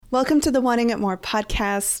Welcome to the Wanting It More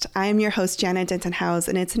podcast. I'm your host, Janet Denton House,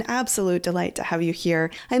 and it's an absolute delight to have you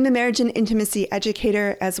here. I'm a marriage and intimacy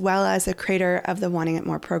educator, as well as a creator of the Wanting It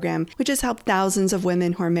More program, which has helped thousands of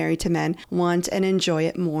women who are married to men want and enjoy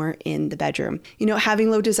it more in the bedroom. You know,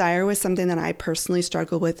 having low desire was something that I personally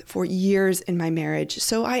struggled with for years in my marriage,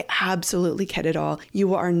 so I absolutely get it all.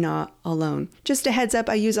 You are not alone. Just a heads up,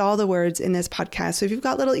 I use all the words in this podcast, so if you've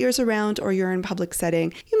got little ears around or you're in public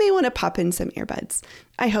setting, you may want to pop in some earbuds.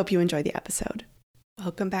 I hope you enjoy the episode.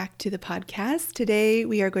 Welcome back to the podcast. Today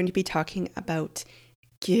we are going to be talking about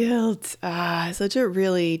guilt. Such a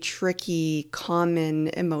really tricky, common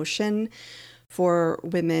emotion for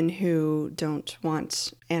women who don't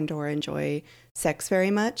want and or enjoy sex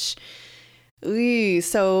very much.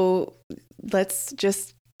 So let's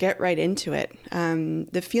just get right into it.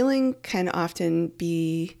 The feeling can often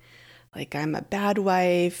be like, I'm a bad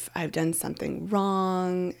wife, I've done something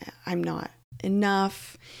wrong, I'm not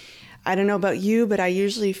enough. I don't know about you, but I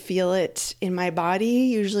usually feel it in my body,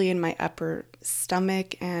 usually in my upper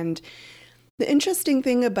stomach. And the interesting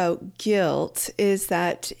thing about guilt is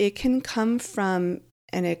that it can come from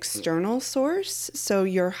an external source. So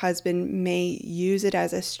your husband may use it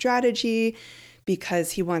as a strategy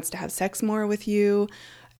because he wants to have sex more with you,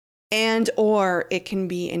 and or it can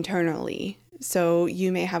be internally. So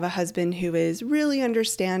you may have a husband who is really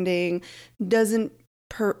understanding, doesn't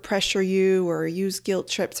pressure you or use guilt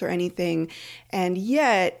trips or anything, and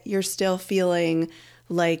yet you're still feeling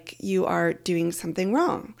like you are doing something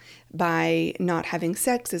wrong by not having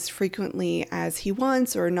sex as frequently as he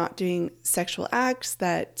wants, or not doing sexual acts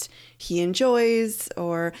that he enjoys,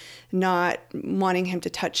 or not wanting him to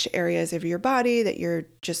touch areas of your body that you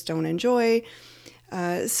just don't enjoy.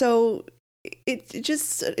 So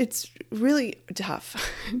it's really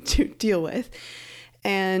tough to deal with.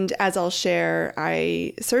 And as I'll share,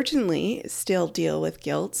 I certainly still deal with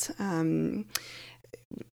guilt.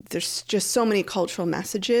 There's just so many cultural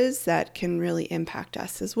messages that can really impact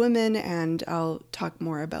us as women, and I'll talk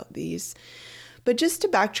more about these. But just to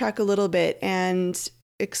backtrack a little bit and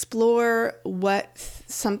explore what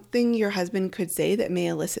something your husband could say that may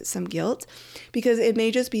elicit some guilt, because it may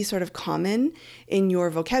just be sort of common in your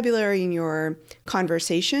vocabulary, in your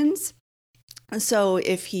conversations. So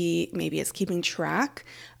if he maybe is keeping track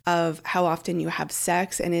of how often you have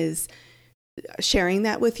sex and is sharing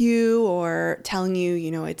that with you, or telling you,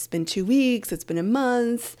 it's been 2 weeks, it's been a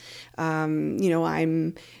month,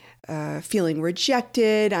 I'm feeling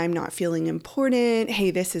rejected, I'm not feeling important,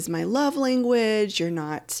 hey, this is my love language, you're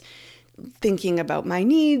not thinking about my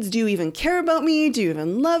needs, do you even care about me, do you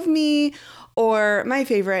even love me? Or my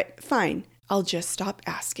favorite, fine, I'll just stop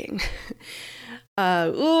asking.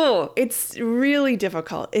 It's really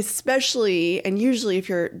difficult, especially, and usually if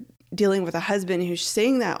you're dealing with a husband who's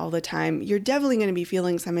saying that all the time, you're definitely going to be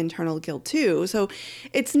feeling some internal guilt too. So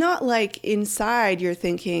it's not like inside you're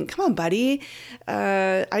thinking, come on, buddy,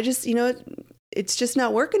 it's just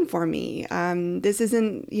not working for me. This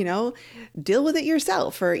isn't, deal with it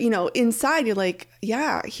yourself. Or, inside you're like,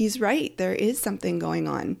 yeah, he's right. There is something going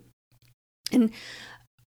on. And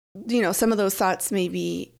some of those thoughts may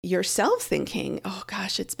be yourself thinking, oh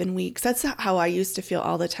gosh, it's been weeks. That's how I used to feel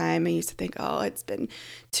all the time. I used to think, oh, it's been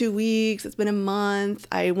 2 weeks, it's been a month.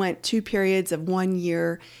 I went 2 periods of 1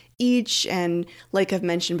 year each. And like I've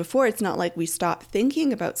mentioned before, it's not like we stop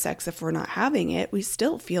thinking about sex if we're not having it. We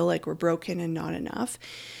still feel like we're broken and not enough.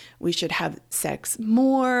 We should have sex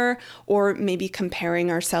more, or maybe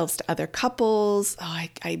comparing ourselves to other couples.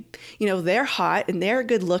 Oh, they're hot and they're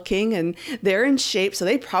good looking and they're in shape, so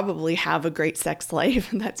they probably have a great sex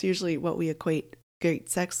life. And that's usually what we equate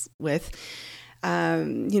great sex with.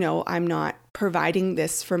 I'm not providing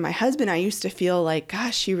this for my husband. I used to feel like,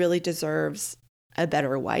 gosh, she really deserves a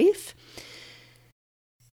better wife.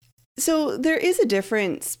 So there is a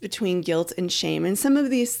difference between guilt and shame. And some of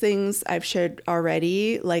these things I've shared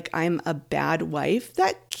already, like I'm a bad wife,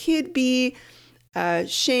 that could be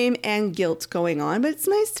shame and guilt going on. But it's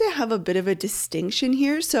nice to have a bit of a distinction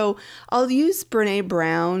here. So I'll use Brené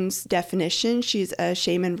Brown's definition. She's a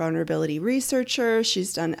shame and vulnerability researcher.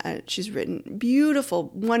 She's written beautiful,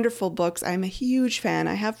 wonderful books. I'm a huge fan.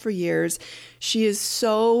 I have for years. She is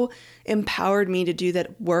so empowered me to do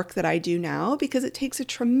that work that I do now, because it takes a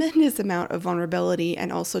tremendous amount of vulnerability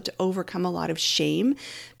and also to overcome a lot of shame,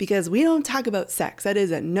 because we don't talk about sex. That is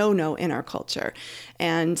a no-no in our culture.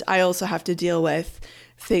 And I also have to deal with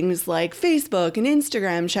things like Facebook and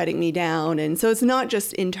Instagram shutting me down. And so it's not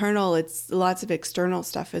just internal, it's lots of external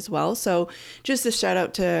stuff as well. So just a shout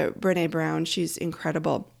out to Brené Brown. She's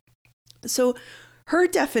incredible. So her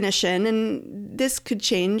definition, and this could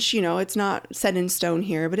change, it's not set in stone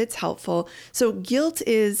here, but it's helpful. So guilt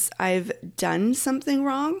is I've done something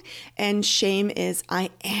wrong, and shame is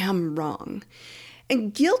I am wrong.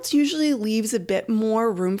 And guilt usually leaves a bit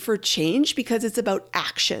more room for change because it's about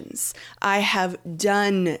actions. I have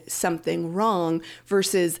done something wrong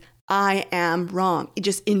versus I am wrong,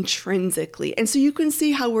 just intrinsically. And so you can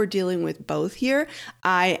see how we're dealing with both here.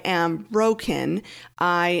 I am broken,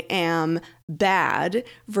 I am bad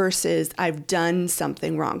versus I've done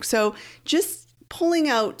something wrong. So just pulling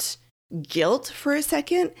out guilt for a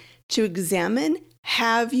second to examine,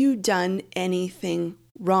 have you done anything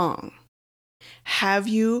wrong? Have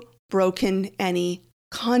you broken any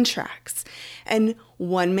contracts? And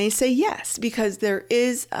one may say yes, because there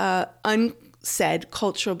is a unsaid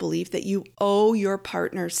cultural belief that you owe your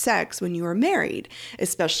partner sex when you are married,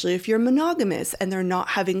 especially if you're monogamous and they're not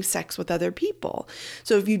having sex with other people.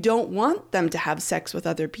 So if you don't want them to have sex with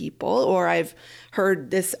other people, or I've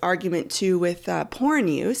heard this argument too with porn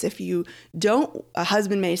use, a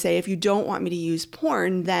husband may say, if you don't want me to use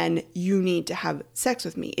porn, then you need to have sex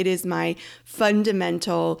with me. It is my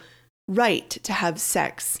fundamental right to have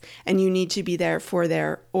sex, and you need to be there for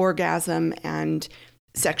their orgasm and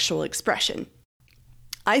sexual expression.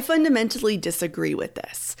 I fundamentally disagree with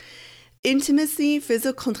this. Intimacy,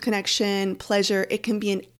 physical connection, pleasure, it can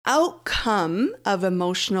be an outcome of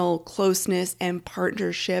emotional closeness and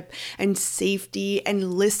partnership and safety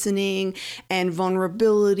and listening and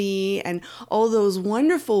vulnerability and all those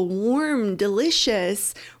wonderful, warm,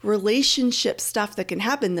 delicious relationship stuff that can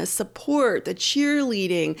happen, the support, the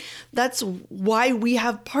cheerleading. That's why we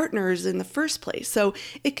have partners in the first place. So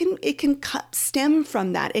it can stem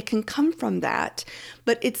from that. It can come from that,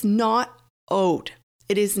 but it's not owed.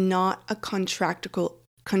 It is not a contractual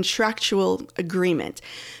agreement,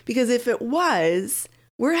 because if it was,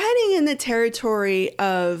 we're heading in the territory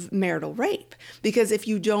of marital rape. Because if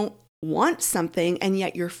you don't want something and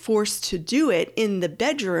yet you're forced to do it in the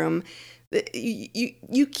bedroom,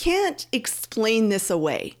 you can't explain this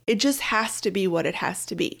away. It just has to be what it has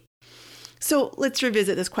to be. So let's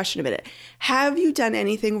revisit this question a bit. Have you done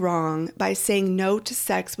anything wrong by saying no to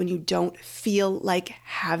sex when you don't feel like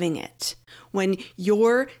having it? When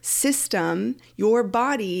your system, your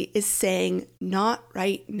body is saying, not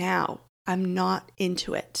right now. I'm not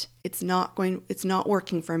into it. It's not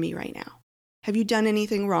working for me right now. Have you done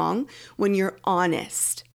anything wrong when you're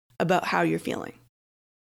honest about how you're feeling?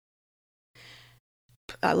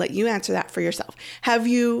 I'll let you answer that for yourself. Have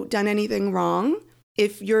you done anything wrong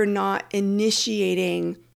if you're not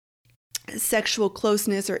initiating sexual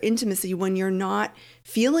closeness or intimacy when you're not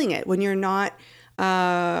feeling it, when you're not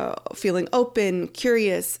feeling open,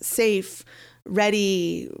 curious, safe,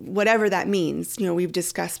 ready, whatever that means? We've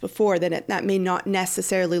discussed before that that may not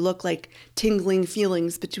necessarily look like tingling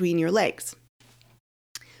feelings between your legs.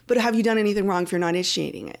 But have you done anything wrong if you're not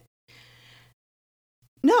initiating it?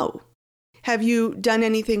 No. Have you done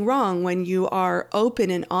anything wrong when you are open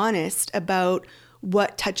and honest about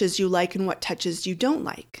what touches you like and what touches you don't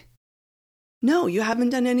like? No, you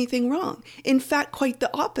haven't done anything wrong. In fact, quite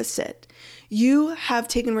the opposite. You have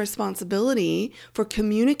taken responsibility for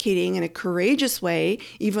communicating in a courageous way,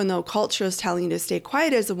 even though culture is telling you to stay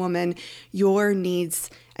quiet as a woman, your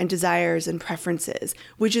needs and desires and preferences,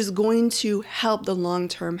 which is going to help the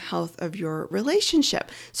long-term health of your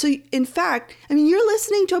relationship. So in fact, you're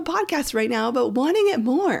listening to a podcast right now about wanting it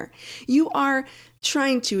more. You are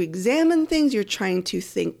trying to examine things, you're trying to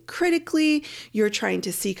think critically, you're trying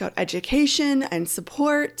to seek out education and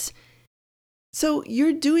support. So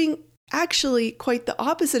you're doing actually quite the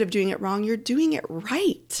opposite of doing it wrong, you're doing it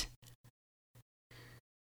right.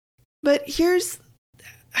 But here's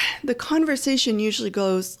the conversation usually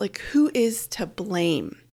goes like, who is to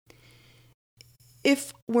blame?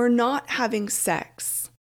 If we're not having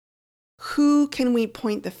sex, who can we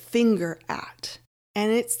point the finger at?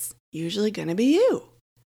 And it's usually going to be you,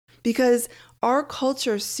 because our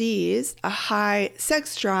culture sees a high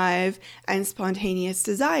sex drive and spontaneous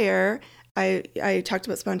desire. I talked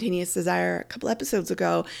about spontaneous desire a couple episodes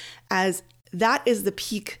ago as that is the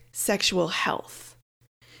peak sexual health.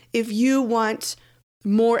 If you want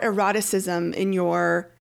more eroticism in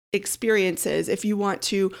your experiences, if you want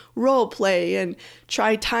to role play and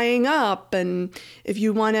try tying up, and if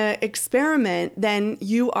you want to experiment, then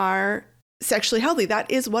you are sexually healthy. That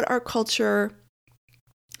is what our culture,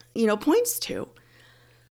 points to.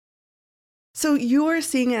 So you're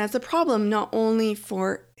seeing it as a problem, not only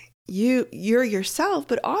for you're yourself,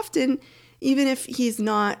 but often, even if he's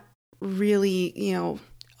not really,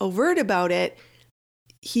 overt about it,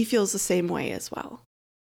 he feels the same way as well.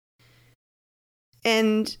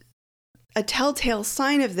 And a telltale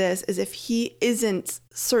sign of this is if he isn't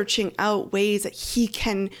searching out ways that he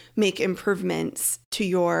can make improvements to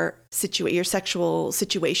your sexual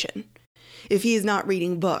situation. If he's not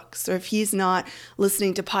reading books, or if he's not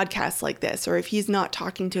listening to podcasts like this, or if he's not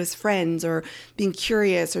talking to his friends, or being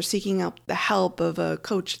curious, or seeking out the help of a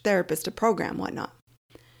coach, therapist, a program, whatnot.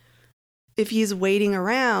 If he's waiting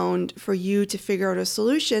around for you to figure out a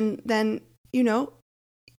solution, then,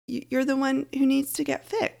 you're the one who needs to get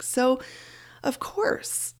fixed. So, of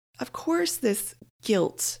course, this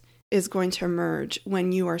guilt is going to emerge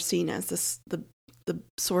when you are seen as the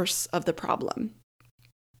source of the problem.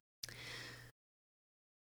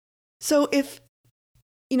 So if,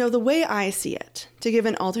 the way I see it, to give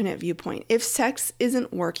an alternate viewpoint, if sex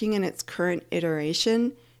isn't working in its current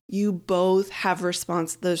iteration, you both have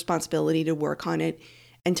the responsibility to work on it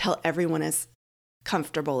until everyone is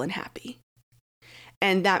comfortable and happy.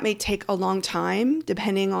 And that may take a long time,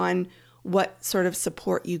 depending on what sort of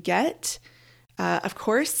support you get. Of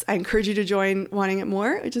course, I encourage you to join Wanting It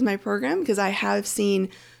More, which is my program, because I have seen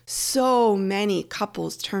so many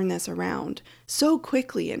couples turn this around so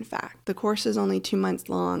quickly. In fact, the course is only 2 months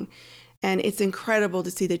long, and it's incredible to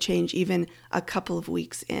see the change even a couple of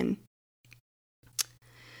weeks in.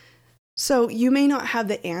 So you may not have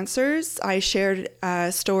the answers. I shared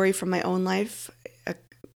a story from my own life.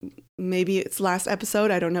 Maybe it's last episode.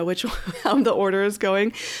 I don't know how the order is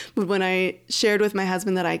going. But when I shared with my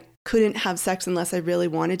husband that I couldn't have sex unless I really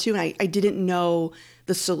wanted to, and I didn't know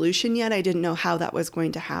the solution yet. I didn't know how that was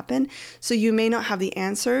going to happen. So you may not have the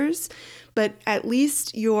answers, but at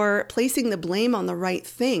least you're placing the blame on the right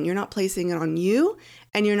thing. You're not placing it on you,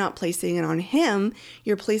 and you're not placing it on him.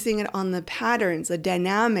 You're placing it on the patterns, the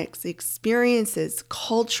dynamics, the experiences,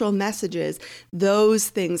 cultural messages. Those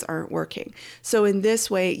things aren't working. So in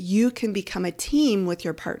this way, you can become a team with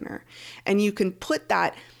your partner, and you can put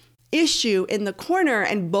that issue in the corner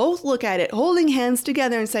and both look at it, holding hands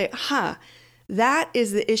together and say, that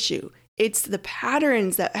is the issue. It's the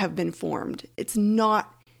patterns that have been formed. It's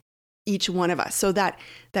not each one of us. So that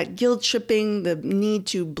guilt tripping, the need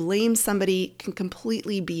to blame somebody can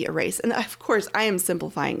completely be erased. And of course, I am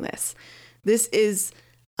simplifying this. This is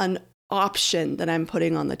an option that I'm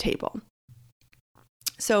putting on the table.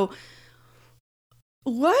 So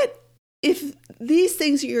what if these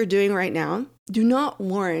things that you're doing right now do not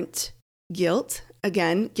warrant guilt?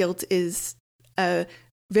 Again, guilt is a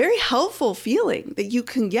very helpful feeling that you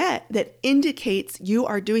can get that indicates you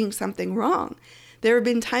are doing something wrong. There have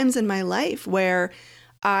been times in my life where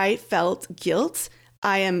I felt guilt.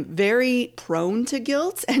 I am very prone to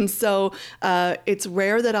guilt. And so it's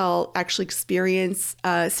rare that I'll actually experience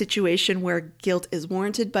a situation where guilt is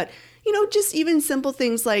warranted. But, just even simple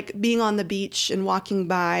things like being on the beach and walking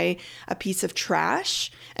by a piece of trash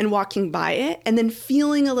and walking by it and then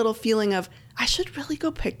feeling a little feeling of, I should really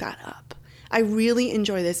go pick that up. I really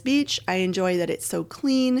enjoy this beach. I enjoy that it's so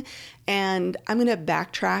clean, and I'm going to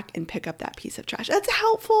backtrack and pick up that piece of trash. That's a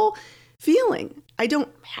helpful feeling. I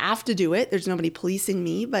don't have to do it. There's nobody policing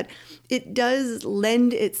me, but it does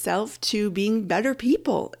lend itself to being better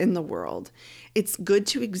people in the world. It's good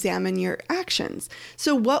to examine your actions.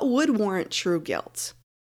 So what would warrant true guilt?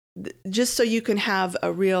 Just so you can have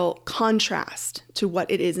a real contrast to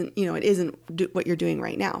what it isn't what you're doing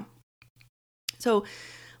right now. So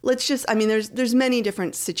let's just, there's many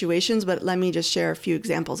different situations, but let me just share a few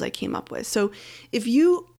examples I came up with. So if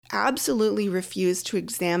you absolutely refuse to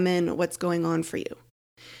examine what's going on for you,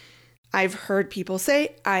 I've heard people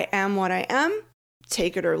say, I am what I am,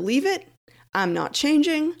 take it or leave it. I'm not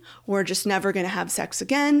changing. We're just never going to have sex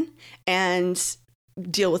again, and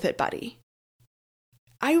deal with it, buddy.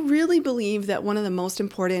 I really believe that one of the most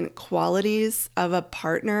important qualities of a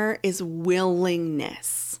partner is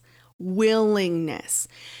willingness.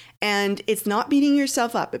 And it's not beating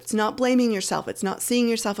yourself up. It's not blaming yourself. It's not seeing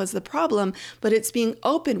yourself as the problem, but it's being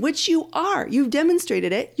open, which you are. You've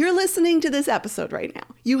demonstrated it. You're listening to this episode right now.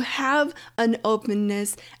 You have an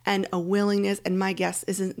openness and a willingness, and my guess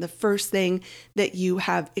isn't the first thing that you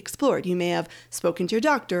have explored. You may have spoken to your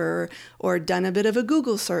doctor or done a bit of a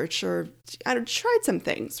Google search or tried some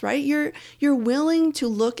things, right? You're willing to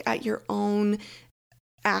look at your own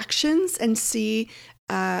actions and see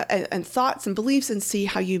and thoughts and beliefs and see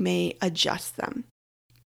how you may adjust them.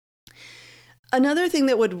 Another thing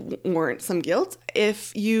that would warrant some guilt,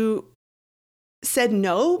 if you said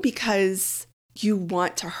no because you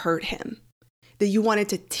want to hurt him, that you wanted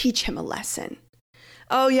to teach him a lesson.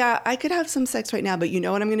 oh yeah, I could have some sex right now, but you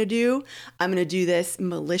know what I'm going to do? I'm going to do this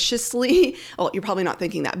maliciously. Well, you're probably not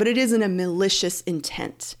thinking that, but it is in a malicious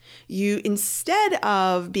intent. You, instead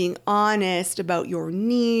of being honest about your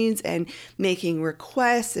needs and making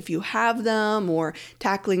requests if you have them or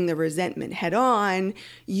tackling the resentment head on,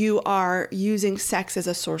 you are using sex as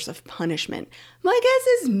a source of punishment. My guess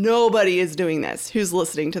is nobody is doing this who's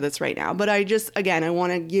listening to this right now, but I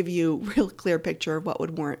want to give you a real clear picture of what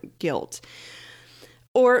would warrant guilt.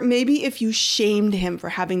 Or maybe if you shamed him for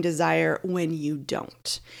having desire when you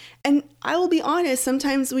don't. And I will be honest,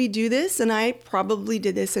 sometimes we do this, and I probably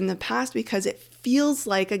did this in the past because it feels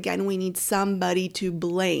like, again, we need somebody to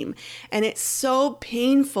blame. And it's so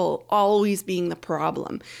painful always being the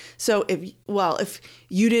problem. So if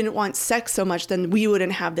you didn't want sex so much, then we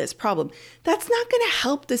wouldn't have this problem. That's not going to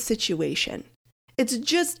help the situation.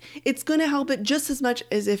 It's going to help it just as much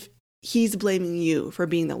as if he's blaming you for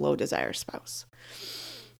being the low desire spouse.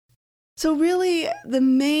 So really, the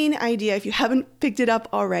main idea, if you haven't picked it up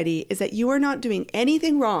already, is that you are not doing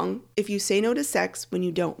anything wrong if you say no to sex when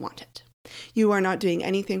you don't want it. You are not doing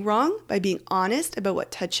anything wrong by being honest about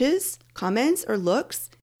what touches, comments, or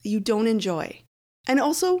looks that you don't enjoy, and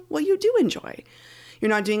also what you do enjoy. You're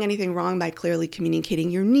not doing anything wrong by clearly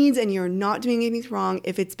communicating your needs, and you're not doing anything wrong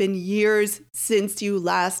if it's been years since you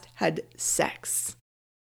last had sex.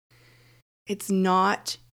 It's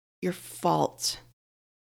not your fault.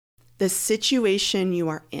 The situation you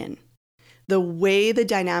are in, the way the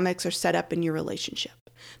dynamics are set up in your relationship,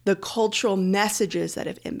 the cultural messages that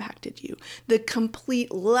have impacted you, the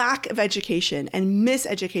complete lack of education and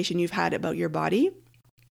miseducation you've had about your body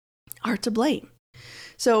are to blame.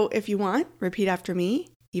 So if you want, repeat after me,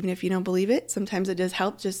 even if you don't believe it. Sometimes it does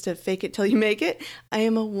help just to fake it till you make it. I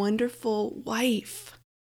am a wonderful wife.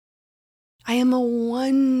 I am a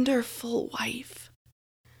wonderful wife.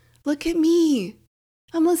 Look at me.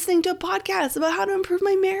 I'm listening to a podcast about how to improve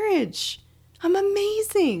my marriage. I'm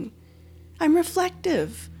amazing. I'm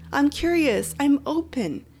reflective. I'm curious. I'm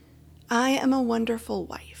open. I am a wonderful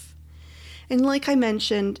wife. And like I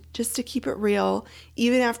mentioned, just to keep it real,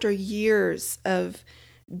 even after years of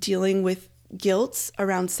dealing with guilt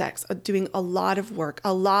around sex, doing a lot of work,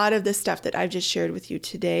 a lot of the stuff that I've just shared with you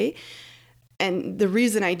today. And the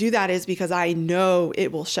reason I do that is because I know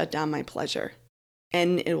it will shut down my pleasure.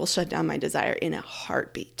 And it will shut down my desire in a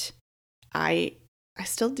heartbeat. I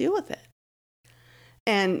still deal with it.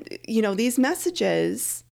 And, these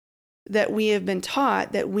messages that we have been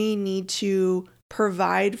taught that we need to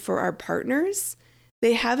provide for our partners,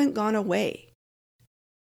 they haven't gone away,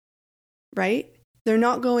 right? They're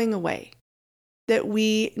not going away. That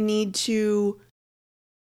we need to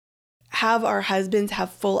have our husbands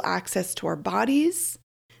have full access to our bodies,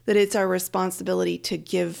 that it's our responsibility to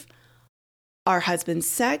give our husband's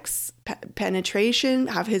sex, penetration,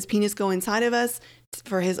 have his penis go inside of us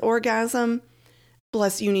for his orgasm.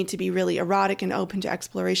 Plus, you need to be really erotic and open to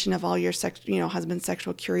exploration of all your husband's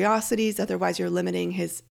sexual curiosities. Otherwise, you're limiting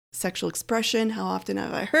his sexual expression. How often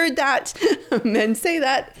have I heard that? Men say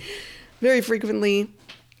that very frequently.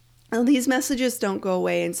 Well, these messages don't go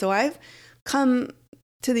away. And so I've come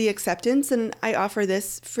to the acceptance, and I offer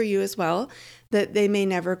this for you as well, that they may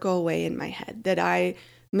never go away in my head, that I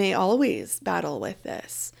may always battle with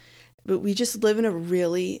this. But we just live in a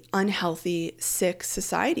really unhealthy, sick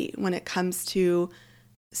society when it comes to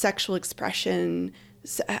sexual expression,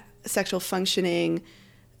 sexual functioning,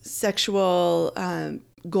 sexual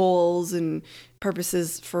goals and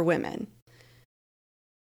purposes for women.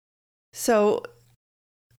 So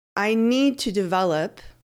I need to develop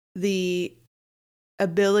the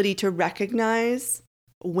ability to recognize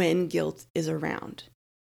when guilt is around,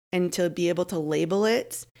 and to be able to label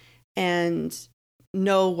it and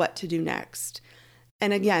know what to do next.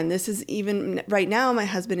 And again, this is even right now, my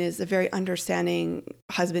husband is a very understanding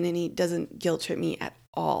husband, and he doesn't guilt trip me at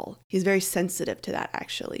all. He's very sensitive to that,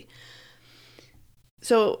 actually.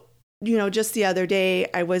 So, just the other day,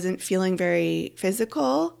 I wasn't feeling very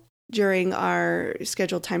physical during our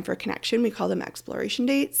scheduled time for connection. We call them exploration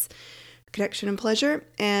dates. Connection and pleasure.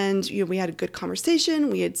 And we had a good conversation.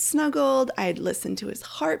 We had snuggled. I had listened to his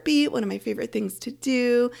heartbeat, one of my favorite things to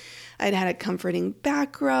do. I'd had a comforting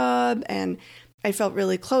back rub, and I felt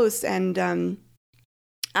really close. And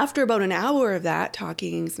after about an hour of that,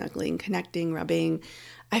 talking, snuggling, connecting, rubbing,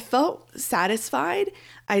 I felt satisfied.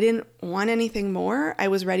 I didn't want anything more. I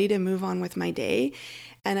was ready to move on with my day.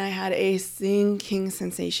 And I had a sinking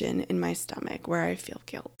sensation in my stomach where I feel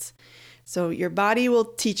guilt. So your body will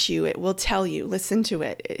teach you, it will tell you, listen to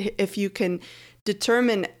it. If you can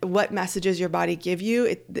determine what messages your body give you,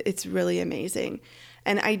 it's really amazing.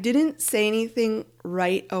 And I didn't say anything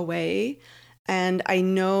right away. And I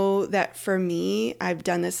know that for me, I've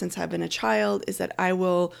done this since I've been a child, is that I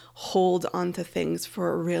will hold on to things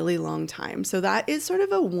for a really long time. So that is sort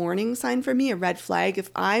of a warning sign for me, a red flag. If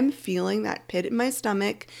I'm feeling that pit in my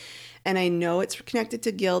stomach and I know it's connected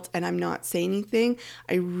to guilt and I'm not saying anything,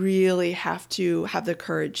 I really have to have the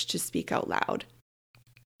courage to speak out loud.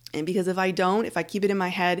 And because if I don't, if I keep it in my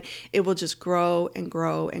head, it will just grow and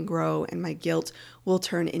grow and grow, and my guilt will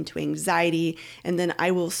turn into anxiety. And then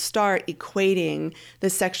I will start equating the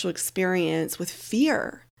sexual experience with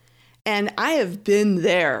fear. And I have been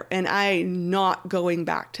there, and I'm not going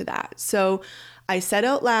back to that. So I said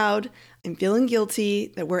out loud, I'm feeling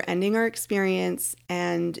guilty that we're ending our experience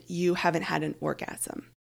and you haven't had an orgasm.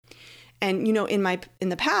 And, you know, in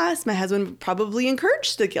the past, my husband probably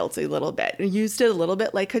encouraged the guilt a little bit and used it a little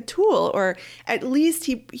bit like a tool, or at least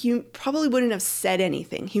he probably wouldn't have said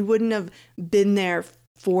anything. He wouldn't have been there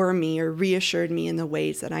for me or reassured me in the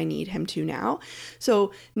ways that I need him to now.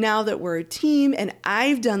 So now that we're a team and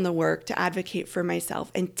I've done the work to advocate for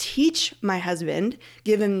myself and teach my husband,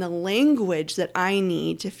 give him the language that I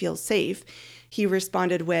need to feel safe, he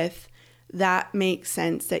responded with, "That makes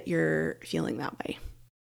sense that you're feeling that way.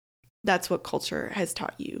 That's what culture has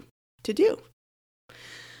taught you to do."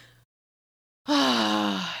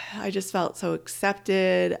 I just felt so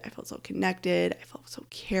accepted. I felt so connected. I felt so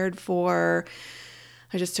cared for.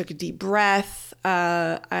 I just took a deep breath.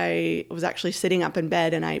 I was actually sitting up in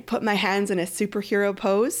bed and I put my hands in a superhero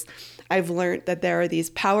pose. I've learned that there are these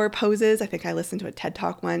power poses. I think I listened to a TED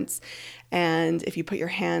Talk once. And if you put your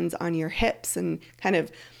hands on your hips and kind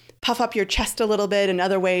of puff up your chest a little bit. In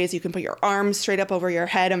other ways, you can put your arms straight up over your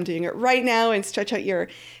head. I'm doing it right now, and stretch out your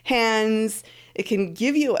hands. It can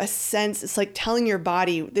give you a sense. It's like telling your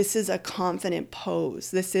body, this is a confident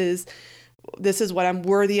pose. This is what I'm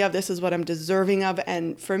worthy of. This is what I'm deserving of.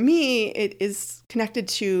 And for me, it is connected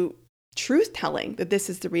to truth telling, that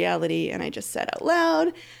this is the reality. And I just said out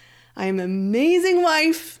loud, I am an amazing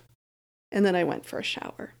wife. And then I went for a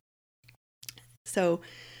shower. So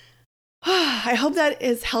I hope that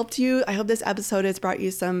has helped you. I hope this episode has brought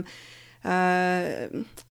you some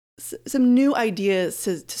new ideas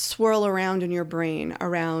to swirl around in your brain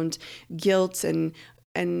around guilt, and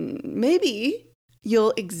maybe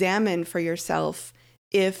you'll examine for yourself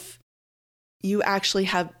if you actually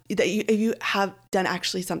have done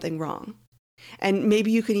actually something wrong. And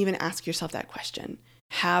maybe you can even ask yourself that question: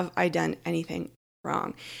 have I done anything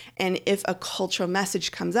wrong? And if a cultural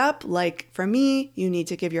message comes up, like for me, you need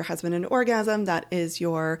to give your husband an orgasm, that is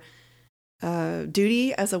your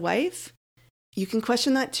duty as a wife, you can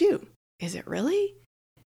question that too. Is it really?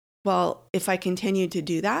 Well, if I continue to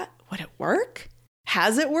do that, would it work?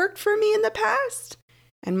 Has it worked for me in the past?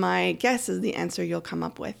 And my guess is the answer you'll come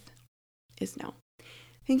up with is no.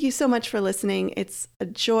 Thank you so much for listening. It's a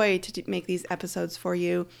joy to make these episodes for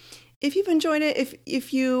you. If you've enjoyed it,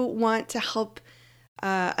 if you want to help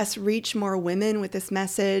us reach more women with this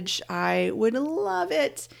message, I would love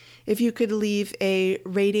it if you could leave a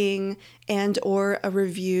rating and or a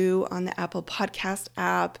review on the Apple Podcast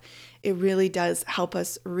app. It really does help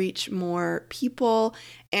us reach more people.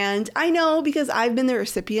 And I know, because I've been the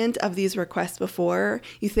recipient of these requests before,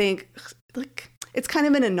 you think, look, it's kind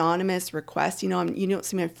of an anonymous request. You know, you don't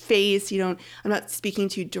see my face. I'm not speaking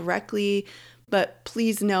to you directly, but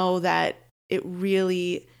please know that it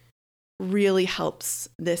really helps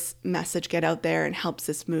this message get out there and helps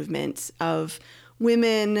this movement of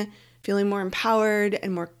women feeling more empowered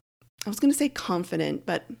and more, I was going to say confident,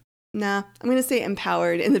 but I'm going to say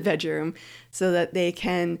empowered in the bedroom, so that they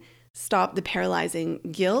can stop the paralyzing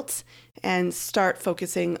guilt and start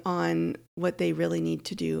focusing on what they really need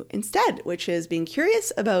to do instead, which is being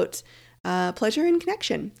curious about pleasure and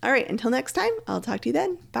connection. All right, until next time, I'll talk to you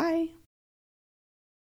then. Bye.